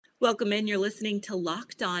Welcome in. You're listening to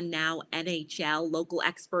Locked On Now NHL, local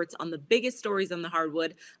experts on the biggest stories on the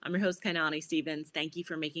hardwood. I'm your host, Kainani Stevens. Thank you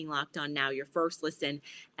for making Locked On Now your first listen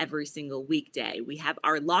every single weekday. We have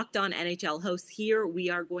our Locked On NHL hosts here.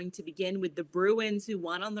 We are going to begin with the Bruins, who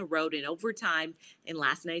won on the road in overtime in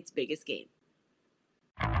last night's biggest game.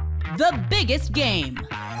 The biggest game.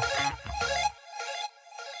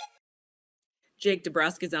 Jake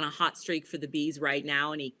DeBrusk is on a hot streak for the Bees right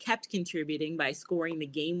now, and he kept contributing by scoring the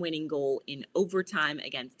game-winning goal in overtime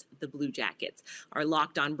against the Blue Jackets. Our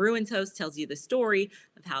Locked On Bruins host tells you the story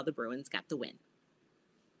of how the Bruins got the win.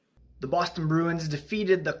 The Boston Bruins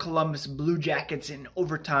defeated the Columbus Blue Jackets in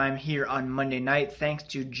overtime here on Monday night thanks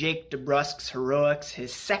to Jake DeBrusk's heroics,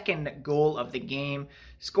 his second goal of the game,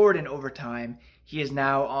 scored in overtime. He is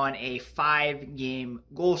now on a 5-game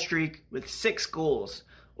goal streak with 6 goals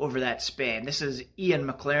over that span. This is Ian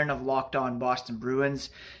McLaren of Locked On Boston Bruins,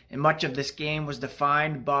 and much of this game was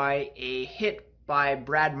defined by a hit by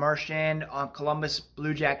Brad Marchand on Columbus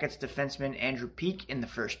Blue Jackets defenseman Andrew Peeke in the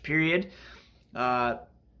first period. The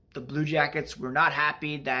Blue Jackets were not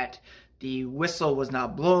happy that the whistle was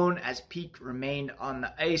not blown as Peeke remained on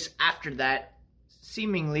the ice after that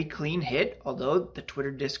seemingly clean hit, although the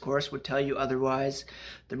Twitter discourse would tell you otherwise.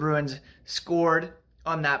 The Bruins scored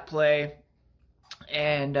on that play,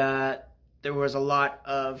 and there was a lot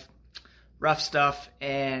of rough stuff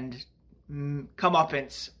and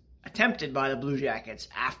comeuppance attempted by the Blue Jackets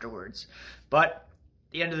afterwards. But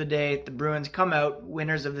at the end of the day, the Bruins come out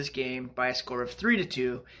winners of this game by a score of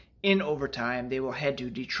 3-2 in overtime. They will head to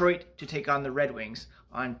Detroit to take on the Red Wings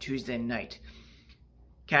on Tuesday night.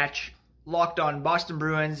 Catch Locked On Boston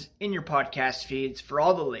Bruins in your podcast feeds for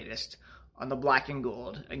all the latest on the black and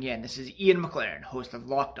gold. Again, this is Ian McLaren, host of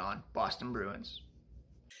Locked On Boston Bruins.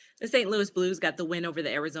 The St. Louis Blues got the win over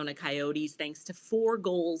the Arizona Coyotes thanks to 4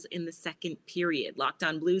 goals in the second period. Locked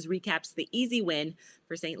On Blues recaps the easy win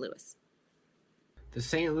for St. Louis. The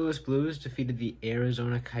St. Louis Blues defeated the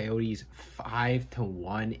Arizona Coyotes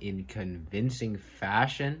 5-1 in convincing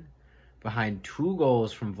fashion, behind 2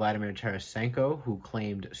 goals from Vladimir Tarasenko, who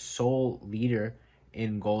claimed sole leader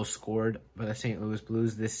in goals scored by the St. Louis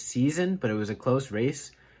Blues this season, but it was a close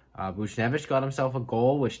race. Buchnevich got himself a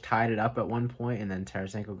goal, which tied it up at one point, and then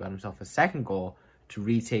Tarasenko got himself a second goal to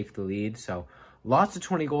retake the lead. So lots of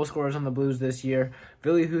 20 goal scorers on the Blues this year.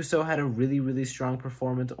 Ville Husso had a really strong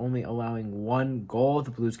performance, only allowing 1 goal.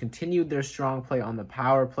 The Blues continued their strong play on the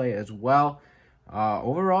power play as well.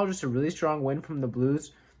 Overall, just a really strong win from the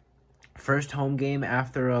Blues. First home game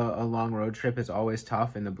after a long road trip is always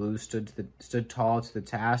tough, and the Blues stood tall to the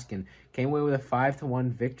task and came away with a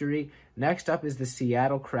 5-1 victory. Next up is the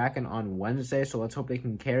Seattle Kraken on Wednesday, so let's hope they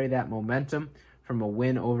can carry that momentum from a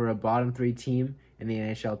win over a bottom 3 team in the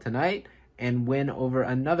NHL tonight and win over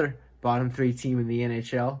another bottom 3 team in the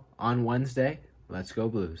NHL on Wednesday. Let's go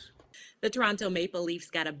Blues. The Toronto Maple Leafs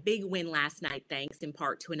got a big win last night thanks in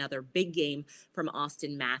part to another big game from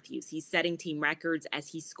Auston Matthews. He's setting team records as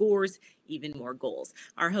he scores even more goals.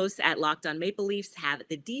 Our hosts at Locked On Maple Leafs have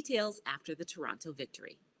the details after the Toronto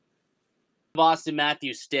victory. Auston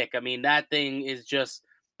Matthews stick. I mean, that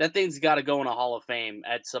thing's got to go in a Hall of Fame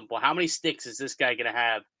at some point. How many sticks is this guy going to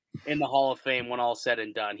have in the Hall of Fame when all's said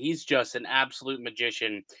and done? He's just an absolute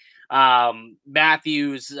magician.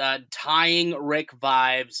 Matthews tying Rick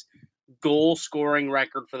Vaive's goal scoring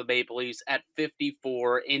record for the Maple Leafs at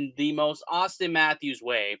 54 in the most Auston Matthews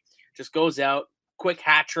way. Just goes out, quick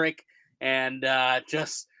hat trick, and all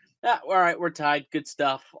right, we're tied. Good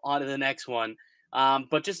stuff. On to the next one.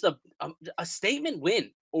 But just a statement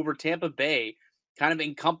win over Tampa Bay, kind of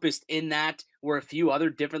encompassed in that were a few other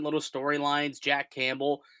different little storylines. Jack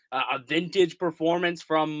Campbell, a vintage performance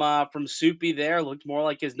from Soupy there, looked more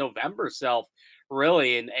like his November self,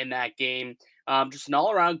 really, in that game. Just an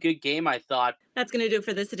all-around good game, I thought. That's going to do it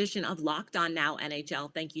for this edition of Locked On Now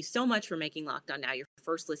NHL. Thank you so much for making Locked On Now your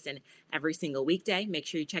first listen every single weekday. Make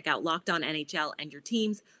sure you check out Locked On NHL and your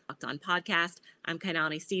team's Locked On podcast. I'm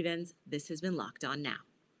Kainani Stevens. This has been Locked On Now.